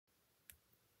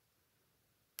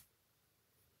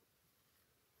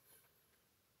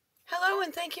Hello,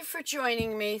 and thank you for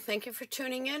joining me. Thank you for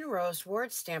tuning in. Rose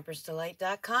Ward,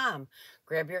 Stampersdelight.com.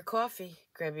 Grab your coffee,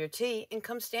 grab your tea, and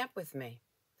come stamp with me.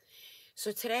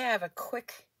 So today I have a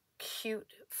quick,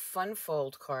 cute, fun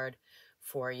fold card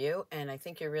for you, and I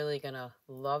think you're really going to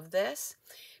love this.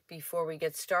 Before we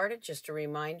get started, just a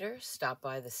reminder, stop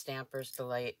by the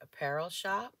Stampersdelight Apparel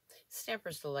shop,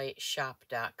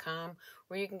 Stampersdelightshop.com,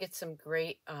 where you can get some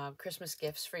great Christmas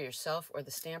gifts for yourself or the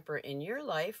stamper in your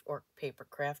life or paper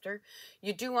crafter.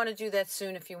 You do want to do that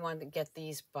soon if you want to get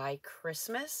these by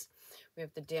Christmas. We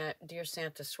have the Dear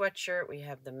Santa sweatshirt. We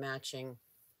have the matching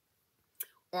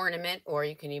ornament, or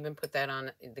you can even put that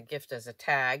on the gift as a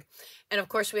tag. And of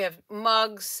course, we have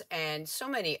mugs and so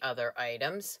many other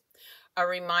items. A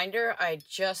reminder, I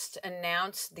just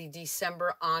announced the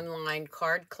December online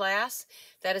card class.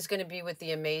 That is going to be with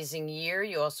the Amazing Year.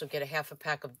 You also get a half a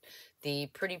pack of the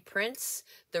Pretty Prints,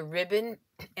 the ribbon,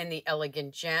 and the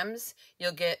Elegant Gems.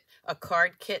 You'll get a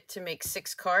card kit to make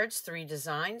 6 cards, 3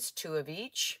 designs, 2 of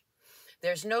each.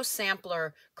 There's no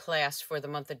sampler class for the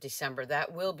month of December.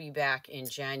 That will be back in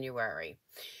January.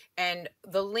 And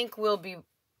the link will be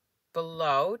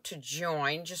below to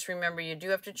join. Just remember, you do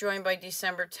have to join by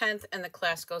December 10th, and the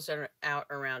class goes out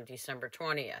around December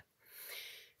 20th.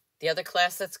 The other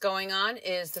class that's going on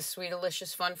is the Sweet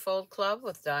Licious Fun Fold Club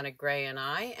with Donna Gray and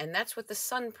I, and that's with the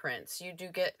sun prints. You do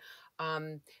get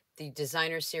the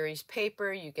designer series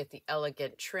paper, you get the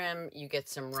elegant trim, you get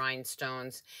some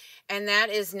rhinestones, and that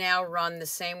is now run the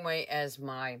same way as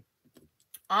my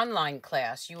online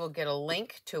class. You will get a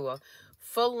link to a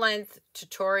full-length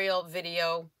tutorial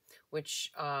video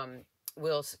which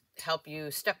will help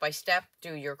you step-by-step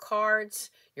do your cards,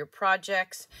 your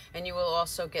projects, and you will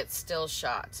also get still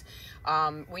shots.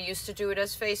 We used to do it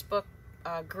as Facebook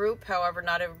group, however,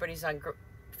 not everybody's on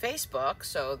Facebook,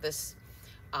 so this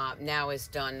now is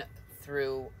done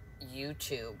through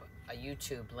YouTube, a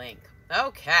YouTube link.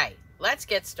 Okay, let's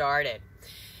get started.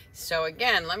 So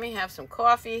again, let me have some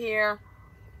coffee here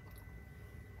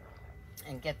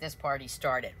and get this party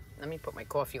started. Let me put my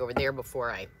coffee over there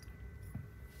before I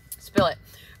spill it.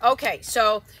 Okay,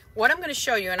 so what I'm going to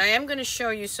show you, and I am going to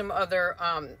show you some other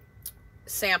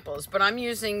samples, but I'm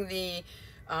using the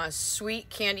Sweet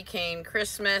Candy Cane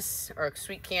Christmas, or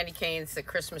Sweet Candy Canes, the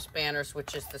Christmas banners,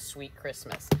 which is the Sweet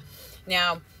Christmas.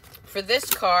 Now, for this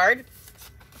card,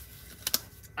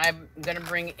 I'm going to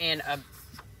bring in a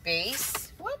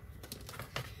base. Whoop.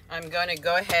 I'm going to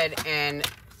go ahead and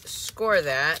score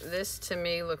that. This, to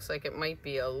me, looks like it might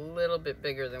be a little bit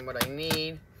bigger than what I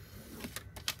need.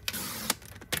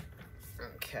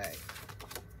 Okay,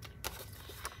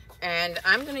 and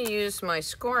I'm going to use my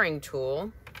scoring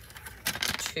tool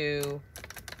to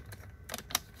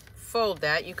fold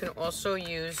that. You can also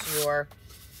use your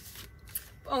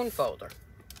bone folder.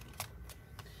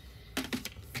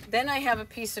 Then I have a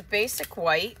piece of basic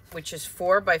white, which is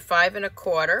 4 by 5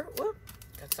 1/4. Whoop,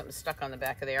 got something stuck on the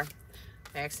back of there.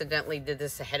 I accidentally did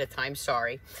this ahead of time,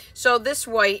 sorry. So this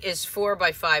white is 4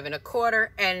 by 5 1/4,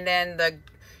 and then the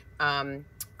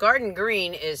Garden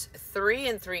Green is 3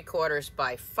 3/4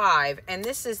 by 5, and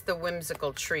this is the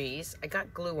Whimsical Trees. I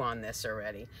got glue on this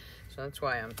already, so that's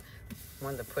why I'm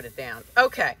wanted to put it down.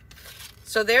 Okay,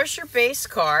 so there's your base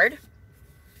card.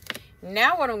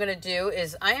 Now what I'm going to do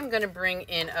is I am going to bring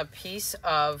in a piece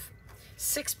of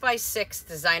 6 by 6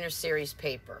 designer series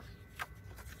paper,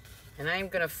 and I'm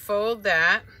going to fold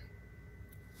that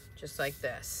just like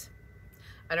this.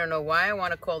 I don't know why I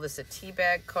want to call this a tea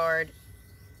bag card,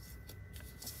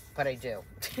 but I do.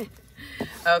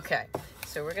 Okay,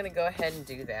 so we're going to go ahead and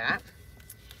do that.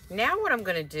 Now what I'm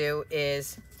going to do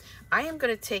is I am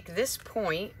going to take this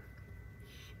point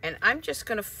and I'm just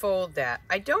going to fold that.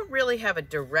 I don't really have a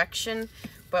direction,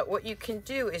 but what you can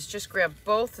do is just grab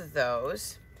both of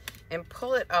those and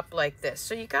pull it up like this.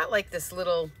 So you got like this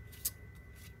little,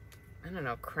 I don't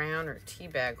know, crown or tea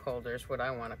bag holder is what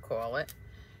I want to call it.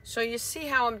 So you see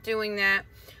how I'm doing that?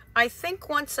 I think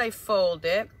once I fold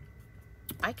it,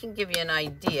 I can give you an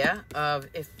idea of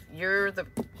if you're the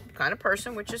kind of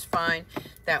person, which is fine,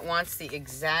 that wants the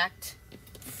exact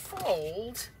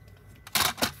fold.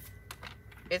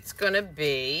 It's going to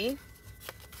be,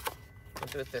 I'll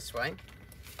do it this way.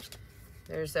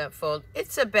 There's that fold.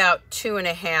 It's about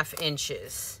 2.5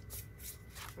 inches,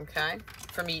 okay,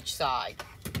 from each side.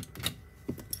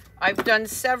 I've done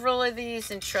several of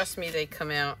these, and trust me, they come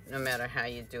out no matter how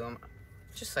you do them,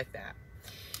 just like that.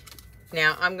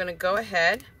 Now, I'm going to go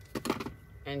ahead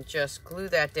and just glue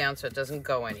that down so it doesn't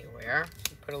go anywhere.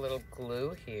 Put a little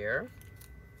glue here,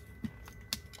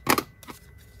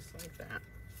 just like that.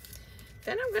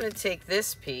 Then I'm going to take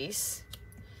this piece,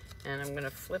 and I'm going to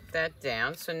flip that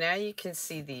down. So now you can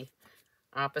see the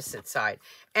opposite side.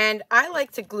 And I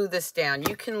like to glue this down.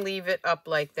 You can leave it up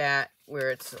like that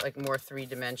where it's like more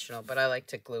three-dimensional, but I like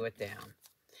to glue it down.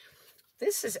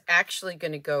 This is actually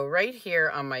going to go right here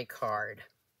on my card.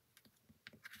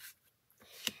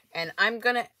 And I'm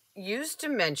going to use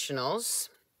dimensionals.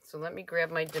 So let me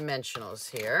grab my dimensionals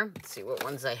here. Let's see what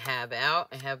ones I have out.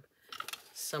 I have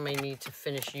some I need to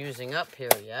finish using up here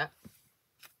yet.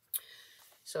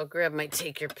 So I'll grab my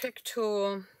Take Your Pick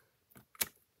tool.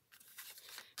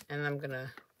 And I'm going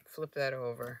to flip that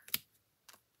over.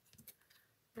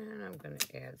 And I'm going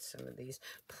to add some of these.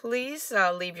 Please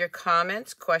leave your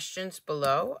comments, questions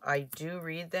below. I do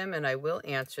read them and I will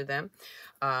answer them.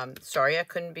 Sorry I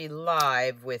couldn't be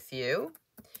live with you.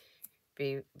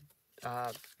 With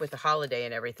the holiday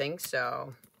and everything.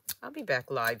 So I'll be back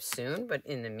live soon. But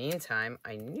in the meantime,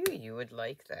 I knew you would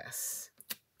like this.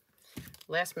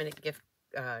 Last minute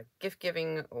gift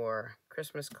giving or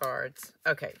Christmas cards.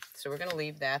 Okay, so we're going to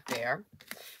leave that there.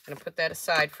 I'm going to put that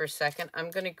aside for a second.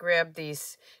 I'm going to grab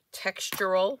these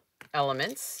textural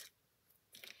elements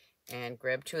and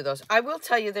grab 2 of those. I will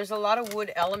tell you, there's a lot of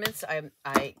wood elements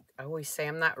I always say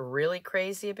I'm not really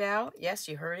crazy about. Yes,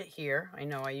 you heard it here. I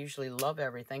know I usually love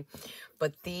everything,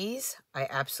 but these I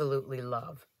absolutely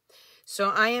love. So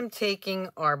I am taking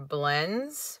our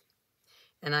blends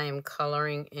and I am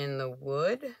coloring in the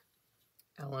wood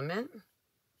element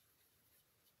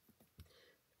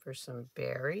for some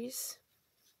berries.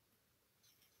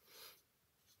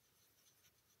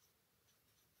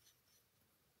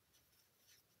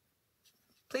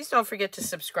 Please don't forget to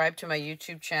subscribe to my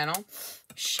YouTube channel,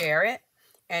 share it,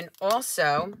 and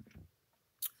also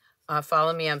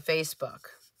follow me on Facebook.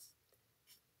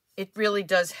 It really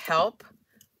does help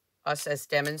us as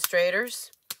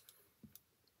demonstrators.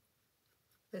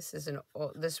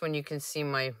 This one you can see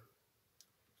my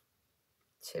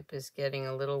tip is getting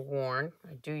a little worn.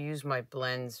 I do use my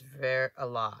blends a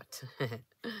lot.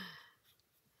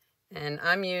 And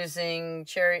I'm using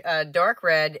dark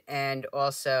red and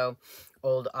also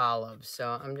old olive.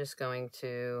 So I'm just going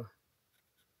to,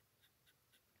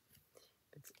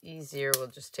 if it's easier, we'll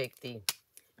just take the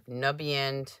nubby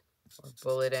end or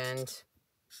bullet end.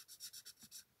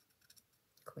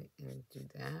 Click and do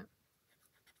that.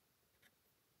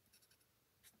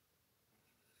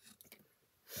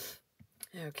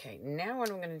 Okay, now what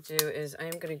I'm going to do is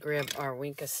I'm going to grab our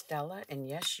Wink of Stella. And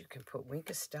yes, you can put Wink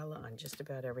of Stella on just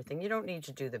about everything. You don't need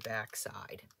to do the back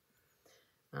side.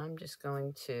 I'm just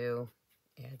going to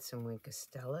add some Wink of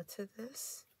Stella to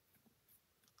this.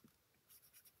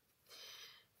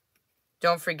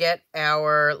 Don't forget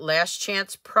our last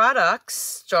chance products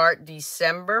start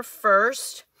December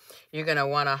 1st. You're going to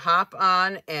want to hop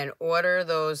on and order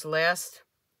those last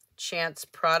chance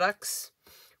products.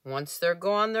 Once they're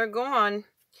gone, they're gone.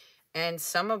 And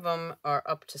some of them are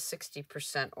up to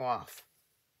 60% off.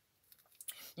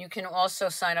 You can also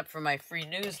sign up for my free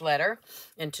newsletter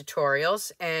and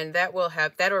tutorials. And that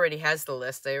already has the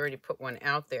list. I already put one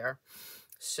out there.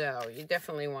 So you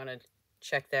definitely want to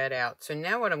check that out. So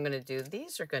now what I'm going to do,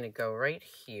 these are going to go right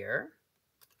here.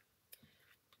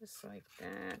 Just like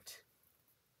that.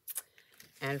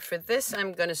 And for this,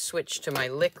 I'm going to switch to my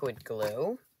liquid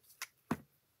glue.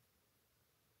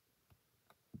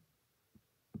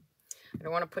 I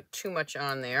don't want to put too much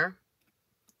on there.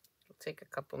 It'll take a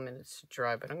couple minutes to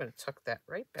dry, but I'm going to tuck that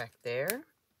right back there.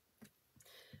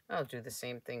 I'll do the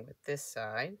same thing with this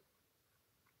side.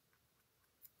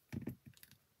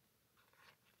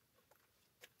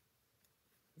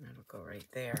 That'll go right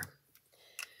there.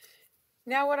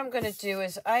 Now what I'm going to do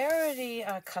is I already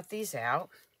cut these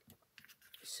out.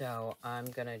 So I'm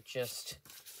going to just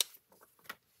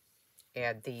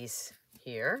add these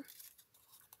here.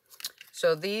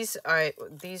 So these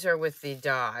are with the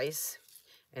dies,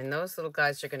 and those little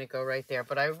guys are going to go right there.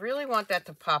 But I really want that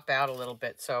to pop out a little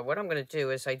bit. So what I'm going to do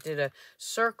is I did a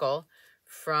circle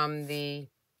from the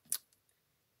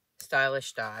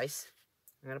Stylish dies.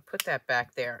 I'm going to put that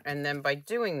back there. And then by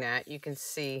doing that, you can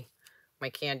see my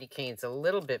candy canes a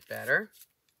little bit better.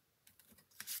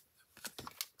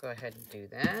 Go ahead and do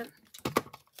that.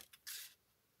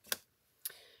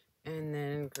 And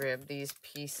then grab these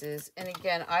pieces. And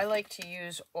again, I like to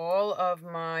use all of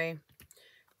my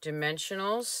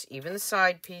dimensionals, even the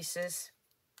side pieces.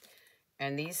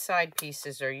 And these side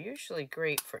pieces are usually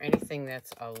great for anything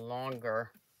that's a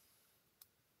longer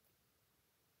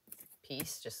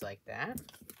piece, just like that.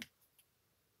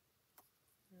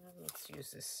 Let's use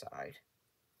this side.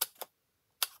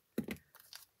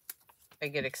 I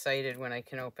get excited when I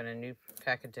can open a new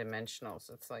pack of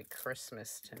dimensionals. It's like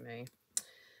Christmas to me.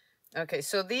 Okay,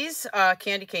 so these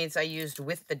candy canes I used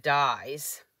with the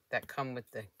dies that come with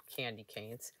the candy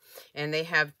canes. And they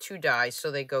have 2 dies, so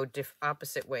they go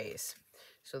opposite ways.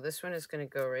 So this one is going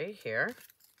to go right here.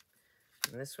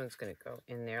 And this one's going to go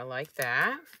in there like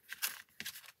that.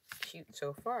 Cute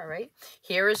so far, right?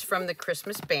 Here is from the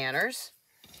Christmas banners.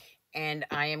 And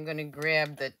I am going to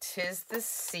grab the 'Tis the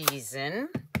Season.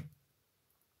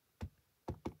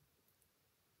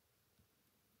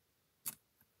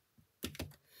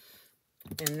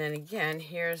 And then again,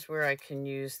 here's where I can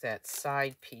use that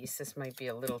side piece. This might be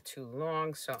a little too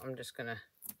long, so I'm just going to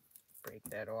break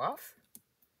that off.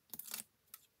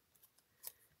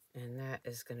 And that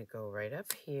is going to go right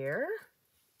up here.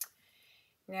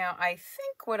 Now, I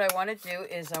think what I want to do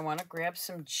is I want to grab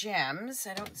some gems.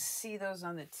 I don't see those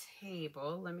on the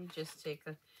table. Let me just take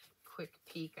a quick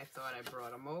peek. I thought I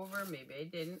brought them over. Maybe I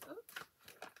didn't. Oh.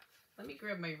 Let me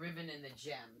grab my ribbon and the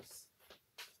gems.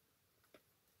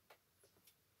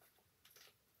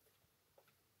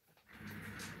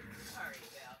 Sorry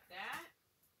about that.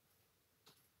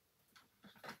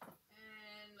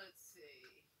 And let's see.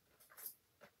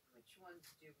 Which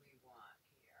ones do we want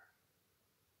here?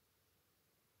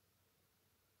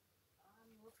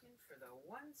 I'm looking for the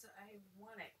ones I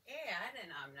want to add,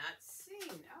 and I'm not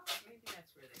seeing. Oh, maybe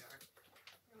that's where they are.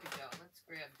 Here we go. Let's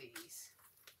grab these.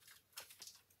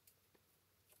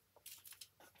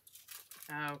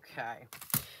 Okay.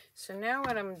 So now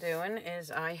what I'm doing is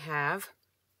I have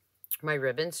my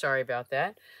ribbon. Sorry about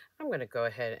that. I'm going to go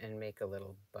ahead and make a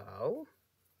little bow.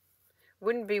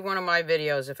 Wouldn't be one of my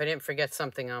videos if I didn't forget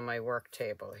something on my work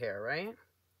table here, right?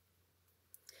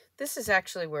 This is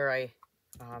actually where I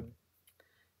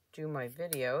do my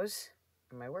videos,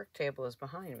 and my work table is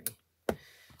behind me.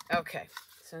 Okay,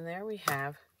 so there we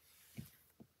have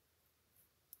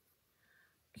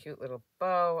a cute little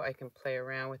bow. I can play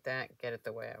around with that and get it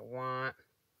the way I want.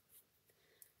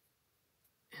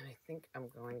 And I think I'm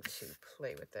going to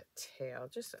play with that tail.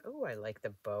 Just, oh, I like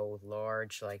the bow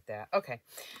large like that. Okay,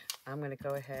 I'm going to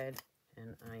go ahead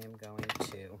and I am going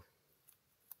to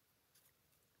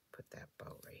put that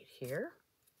bow right here.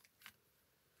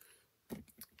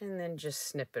 And then just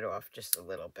snip it off just a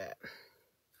little bit.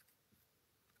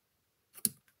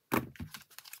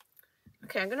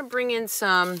 Okay, I'm going to bring in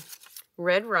some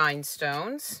red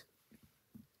rhinestones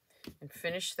and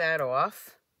finish that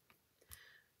off.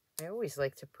 I always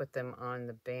like to put them on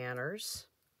the banners.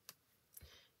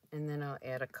 And then I'll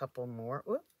add a couple more.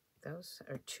 Whoop, those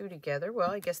are 2 together.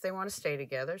 Well, I guess they want to stay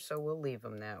together, so we'll leave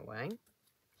them that way.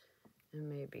 And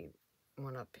maybe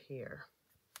one up here.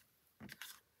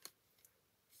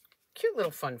 Cute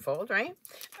little fun fold, right?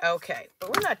 Okay,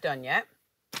 but we're not done yet.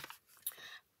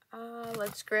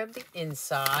 Let's grab the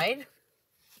inside.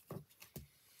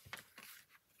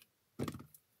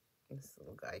 This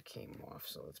little guy came off,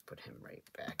 so let's put him right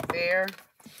back there.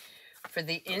 For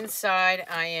the inside,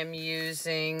 I am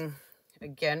using,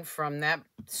 again, from that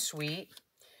Sweet,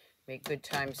 Make Good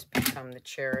Times Become the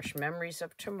Cherished Memories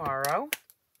of Tomorrow.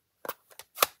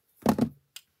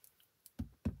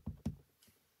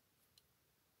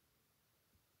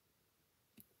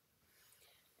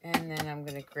 And then I'm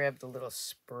going to grab the little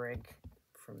sprig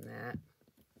from that.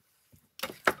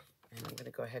 And I'm going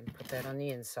to go ahead and put that on the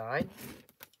inside.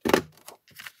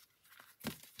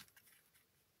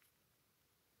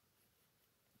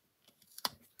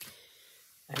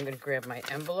 I'm going to grab my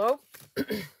envelope.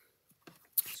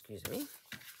 Excuse me.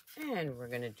 And we're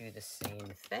going to do the same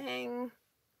thing.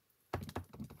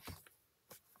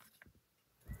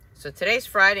 So today's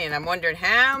Friday, and I'm wondering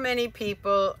how many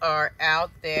people are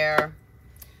out there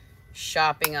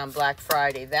shopping on Black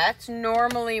Friday. That's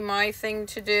normally my thing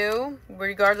to do,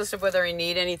 regardless of whether I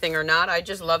need anything or not. I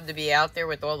just love to be out there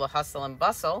with all the hustle and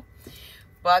bustle.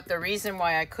 But the reason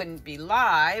why I couldn't be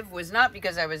live was not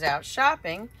because I was out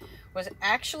shopping, was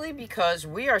actually because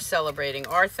we are celebrating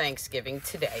our Thanksgiving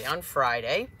today on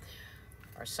Friday.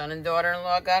 Our son and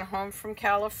daughter-in-law got home from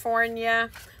California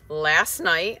last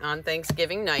night on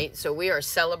Thanksgiving night, so we are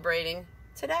celebrating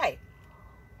today.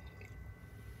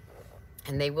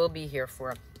 And they will be here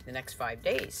for the next 5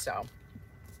 days, so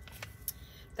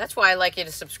that's why I like you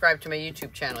to subscribe to my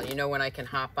YouTube channel. You know when I can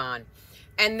hop on.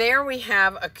 And there we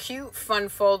have a cute fun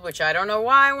fold, which I don't know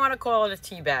why I want to call it a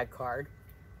tea bag card.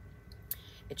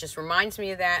 It just reminds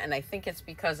me of that, and I think it's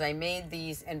because I made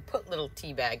these and put little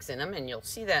tea bags in them, and you'll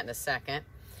see that in a second.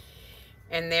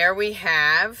 And there we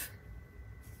have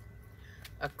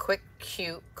a quick,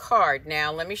 cute card.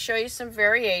 Now, let me show you some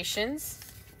variations.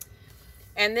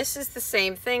 And this is the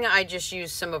same thing. I just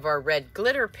used some of our red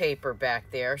glitter paper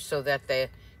back there so that the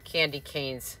candy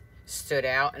canes stood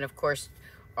out. And, of course,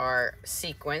 our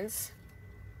sequins.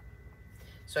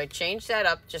 So I changed that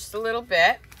up just a little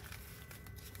bit.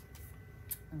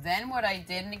 then what I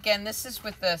did, and again, this is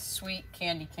with the Sweet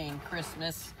Candy Cane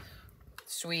Christmas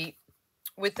Sweet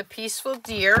with the Pesceful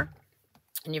Deer,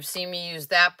 and you've seen me use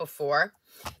that before.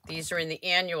 These are in the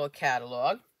annual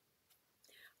catalog.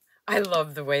 I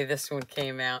love the way this one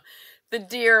came out. The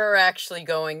deer are actually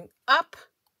going up,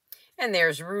 and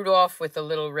there's Rudolph with a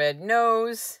little red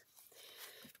nose.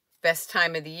 Best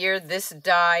time of the year, this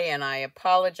die, and I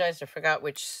apologize, I forgot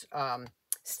which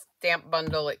stamp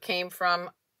bundle it came from,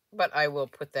 but I will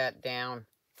put that down.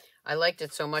 I liked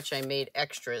it so much I made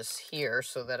extras here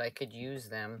so that I could use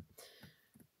them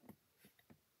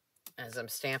as I'm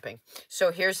stamping.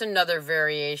 So here's another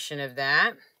variation of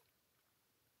that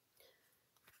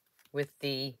with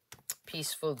the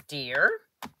Pesceful Deer.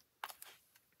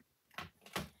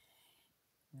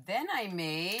 Then I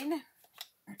made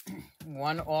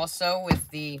one also with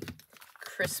the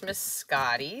Christmas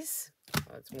Scotties.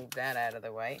 Let's move that out of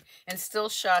the way. And still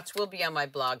shots will be on my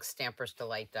blog,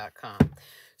 Stampersdelight.com.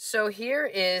 So here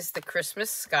is the Christmas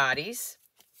Scotties.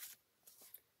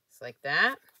 It's like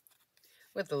that,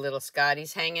 with the little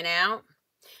Scotties hanging out.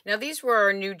 Now these were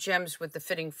our new gems with the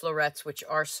fitting florets, which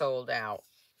are sold out.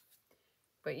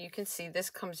 But you can see this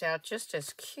comes out just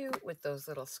as cute with those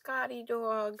little Scotty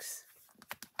dogs.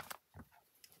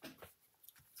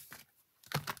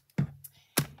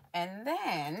 And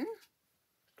then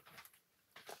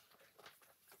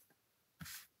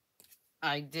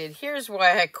here's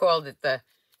why I called it the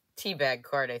tea bag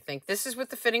card, I think. This is with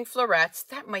the fitting florets.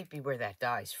 That might be where that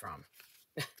die's from.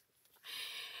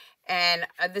 And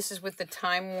this is with the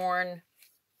time-worn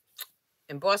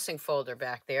embossing folder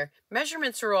back there.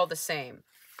 Measurements are all the same.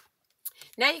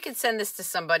 Now you can send this to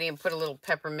somebody and put a little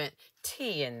peppermint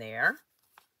tea in there.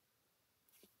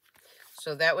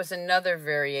 So that was another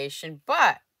variation.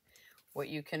 But what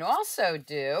you can also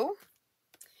do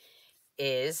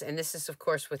is, and this is of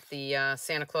course with the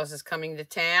Santa Claus is Coming to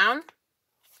Town,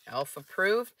 elf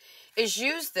approved, is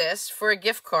use this for a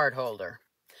gift card holder.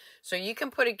 So you can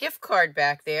put a gift card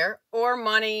back there, or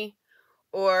money,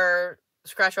 or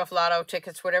scratch off lotto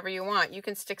tickets, whatever you want. You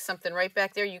can stick something right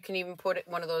back there. You can even put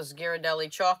one of those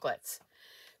Ghirardelli chocolates.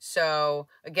 So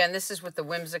again, this is with the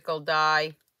whimsical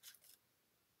die,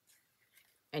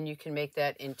 and you can make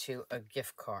that into a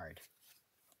gift card.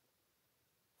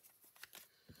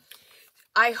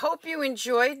 I hope you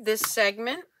enjoyed this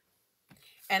segment,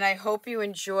 and I hope you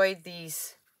enjoyed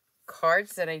these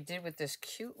cards that I did with this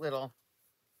cute little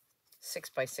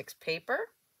 6x6 paper.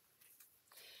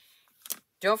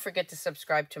 Don't forget to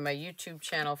subscribe to my YouTube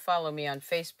channel, follow me on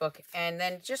Facebook, and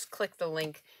then just click the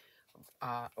link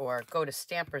or go to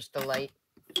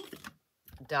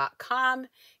Stampersdelight.com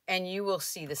and you will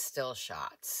see the still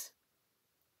shots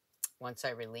once I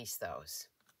release those.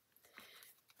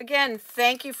 Again,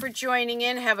 thank you for joining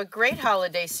in. Have a great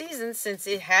holiday season since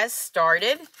it has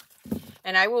started.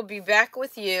 And I will be back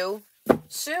with you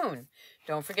soon.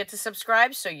 Don't forget to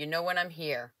subscribe so you know when I'm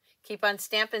here. Keep on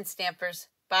stamping, Stampers.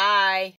 Bye.